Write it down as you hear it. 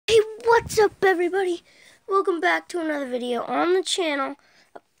What's up, everybody? Welcome back to another video on the channel.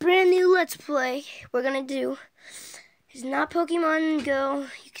 A brand new Let's Play we're gonna do is not Pokemon Go.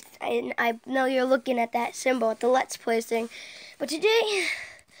 I know you're looking at that symbol at the Let's Play thing, but today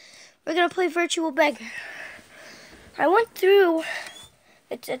we're gonna play Virtual Beggar. I went through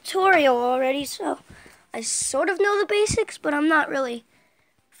a tutorial already, so I sort of know the basics, but I'm not really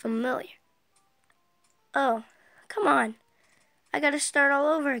familiar. Oh, come on. I gotta start all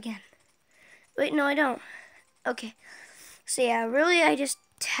over again. Wait, no, I don't. Okay. So yeah, really, I just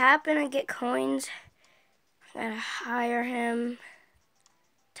tap and I get coins. I gotta hire him.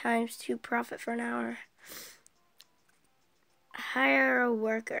 ×2 profit for an hour. Hire a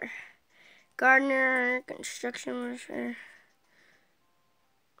worker. Gardener, construction worker.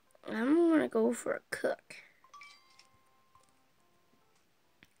 I'm gonna go for a cook.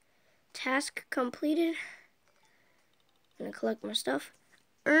 Task completed. I'm gonna collect my stuff.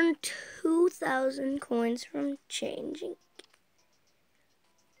 Earn 2,000 coins from changing.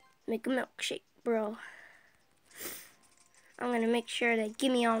 Make a milkshake, bro. I'm gonna make sure they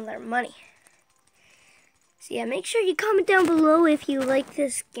give me all their money. So yeah, make sure you comment down below if you like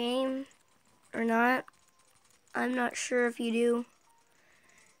this game or not. I'm not sure if you do.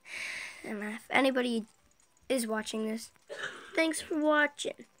 And if anybody is watching this, thanks for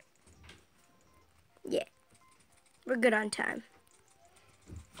watching. Yeah, we're good on time.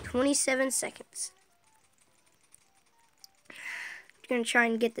 27 seconds. I'm gonna try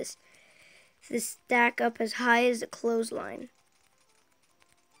and get this stack up as high as the clothesline.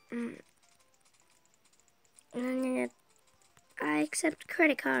 And I accept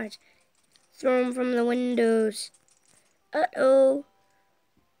credit cards. Throw them from the windows. Uh-oh.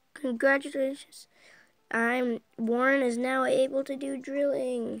 Congratulations. Warren is now able to do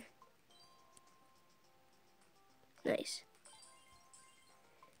drilling. Nice.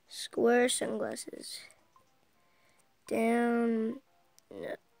 Square sunglasses. Down.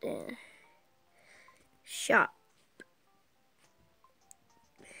 Shop.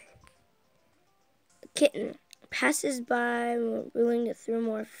 A kitten passes by, willing to throw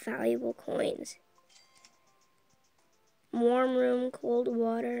more valuable coins. Warm room, cold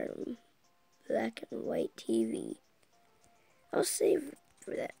water, black and white TV. I'll save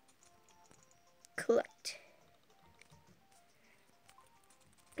for that. Collect.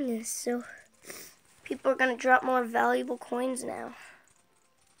 Yeah, so people are gonna drop more valuable coins now.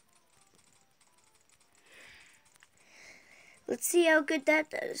 Let's see how good that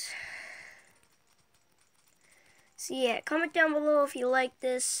does. So yeah, comment down below if you like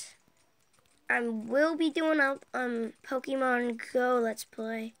this. I will be doing a Pokemon Go Let's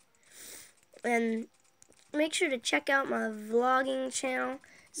Play. And make sure to check out my vlogging channel,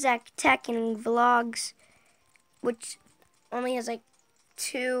 Zach Tech and Vlogs, which only has like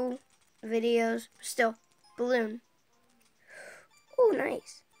 2 videos. Still, balloon. Oh,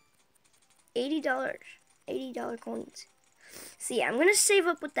 nice. $80. $80 coins. So yeah, I'm gonna save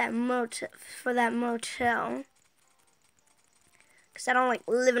up with that motel for that motel, cause I don't like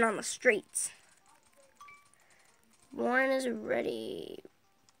living on the streets. Warren is ready.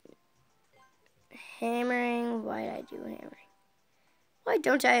 Hammering. Why did I do hammering? Why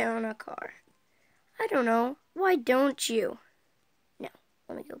don't I own a car? I don't know. Why don't you? No,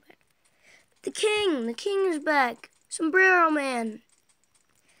 let me go back. The king is back. Sombrero Man.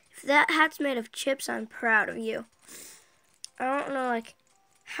 If that hat's made of chips, I'm proud of you. I don't know, like,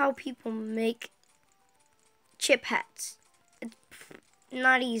 how people make chip hats. It's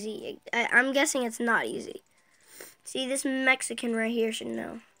not easy. I'm guessing it's not easy. See, this Mexican right here should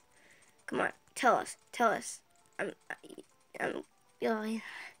know. Come on, tell us. Oh, they're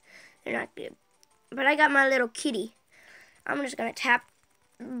not good. But I got my little kitty. I'm just gonna tap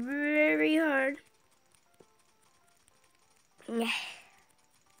very hard.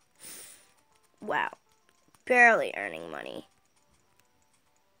 Wow, barely earning money.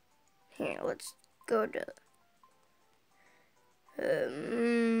 Here, let's go to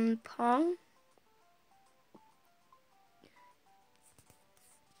Pong.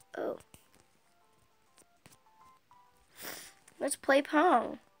 Oh, let's play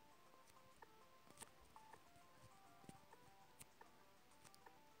Pong.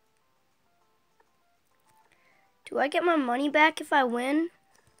 Do I get my money back if I win?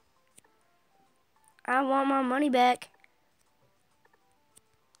 I want my money back.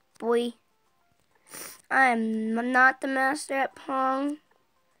 Boy. I'm not the master at Pong,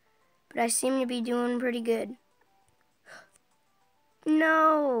 but I seem to be doing pretty good.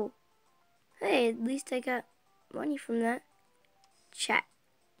 No. Hey, at least I got money from that. Chat.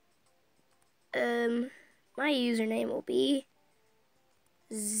 My username will be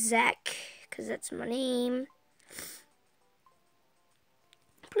Zach, because that's my name.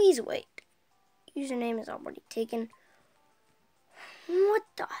 Please wait. Username is already taken. What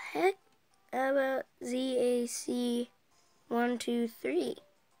the heck? How about ZAC123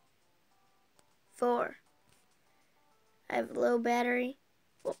 4? I have low battery.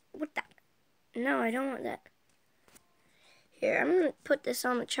 What the? No, I don't want that. Here, I'm gonna put this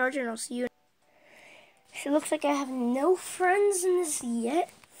on the charger and I'll see you. It looks like I have no friends in this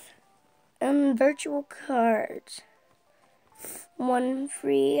yet. Virtual cards. 1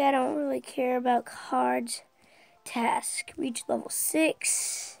 free. I don't really care about cards. Task. Reach level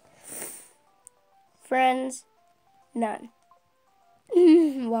 6. Friends. None.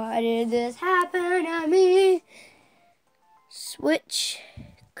 Why did this happen to me? Switch.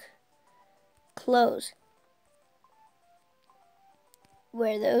 Close.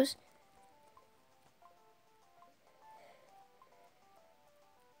 Wear those.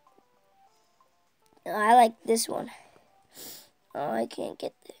 Oh, I like this one. Oh, I can't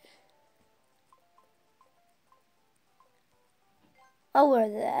get this. I'll wear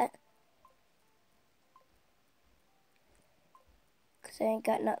that. Because I ain't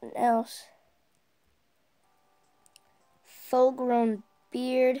got nothing else. Full grown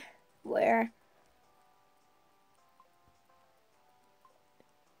beard. Wear.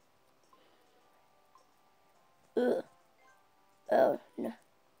 Ugh. Oh, no.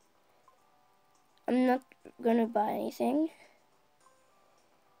 I'm not gonna buy anything.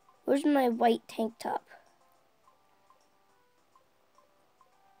 Where's my white tank top?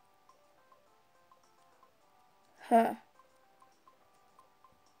 Huh.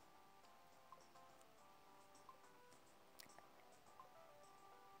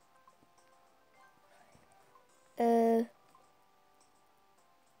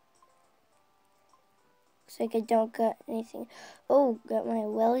 Looks like I don't got anything. Oh, got my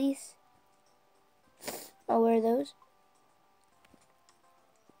wellies. I'll wear those.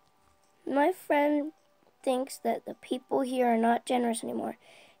 My friend thinks that the people here are not generous anymore.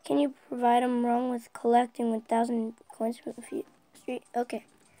 Can you provide him wrong with collecting 1,000 coins from the street? Okay.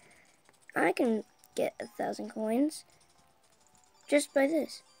 I can get 1,000 coins just by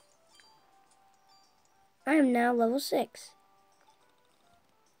this. I am now level 6.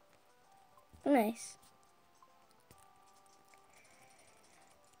 Nice.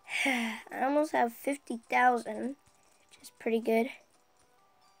 I almost have 50,000, which is pretty good,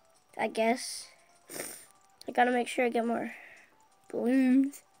 I guess. I gotta make sure I get more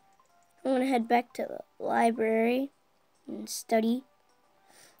balloons. I'm gonna head back to the library and study.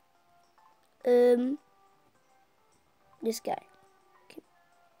 This guy.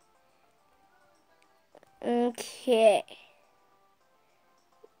 Okay.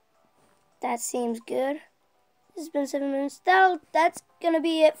 That seems good. This has been 7 minutes. That's gonna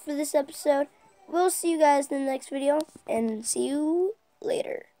be it for this episode. We'll see you guys in the next video, and see you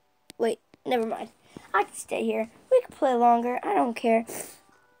later. Wait, never mind. I can stay here. We can play longer. I don't care.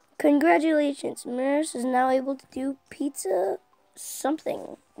 Congratulations. Maris is now able to do pizza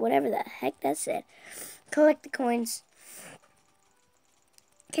something. Whatever the heck that said. Collect the coins.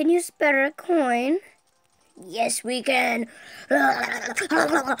 Can you spare a coin? Yes, we can.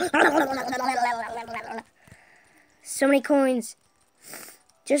 So many coins.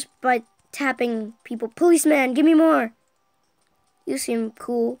 Just by tapping people. Policeman, give me more. You seem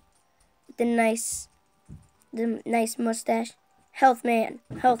cool. With the nice mustache. Health man.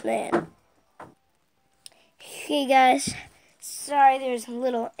 Hey guys. Sorry there's a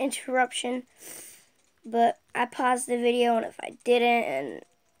little interruption. But I paused the video, and if I didn't, and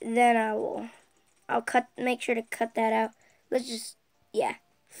then I'll make sure to cut that out.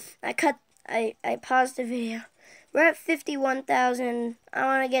 I paused the video. We're at 51,000. I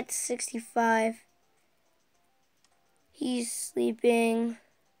want to get to 65. He's sleeping.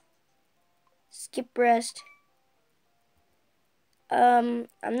 Skip rest. I'm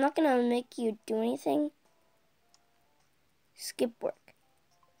not gonna make you do anything. Skip work.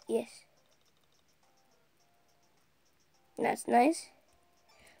 Yes. That's nice.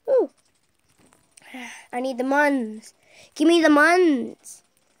 Ooh. I need the muns. Give me the muns.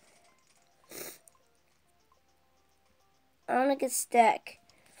 I want to get stack.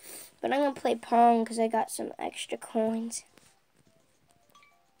 But I'm going to play Pong because I got some extra coins.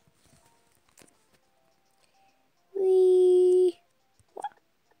 Whee.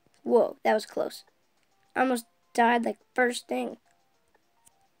 Whoa, that was close. I almost died like first thing.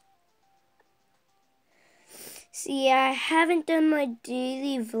 See, I haven't done my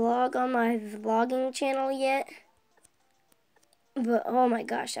daily vlog on my vlogging channel yet. But, oh my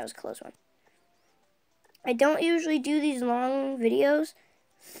gosh, that was a close one. I don't usually do these long videos,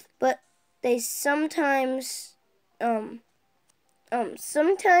 but they sometimes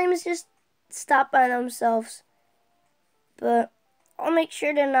sometimes just stop by themselves. But I'll make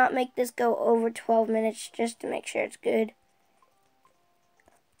sure to not make this go over 12 minutes just to make sure it's good.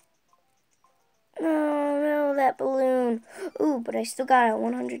 Oh no, that balloon. Ooh, but I still got a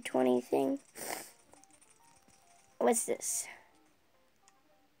 120 thing. What's this?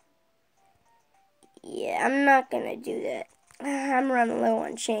 Yeah, I'm not gonna do that. I'm running low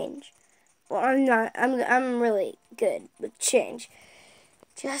on change. Well, I'm not. I'm really good with change.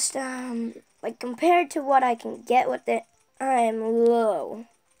 Just like compared to what I can get with it, I'm low.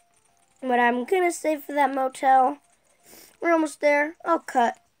 But I'm gonna save for that motel. We're almost there. I'll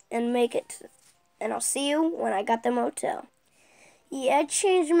cut and make it, and I'll see you when I got the motel. Yeah, I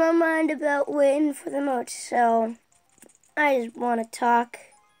changed my mind about waiting for the motel. I just want to talk.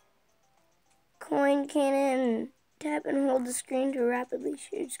 Coin cannon. Tap and hold the screen to rapidly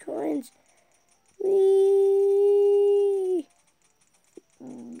shoot coins. Whee!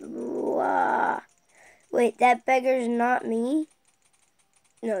 Wow. Wait, that beggar's not me?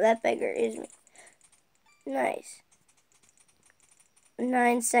 No, that beggar is me. Nice.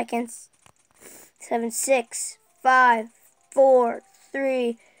 9 seconds. 7, 6, 5, 4,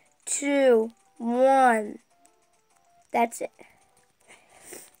 3, 2, 1. That's it.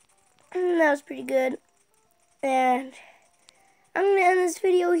 That was pretty good. And I'm going to end this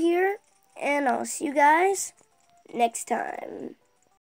video here. And I'll see you guys next time.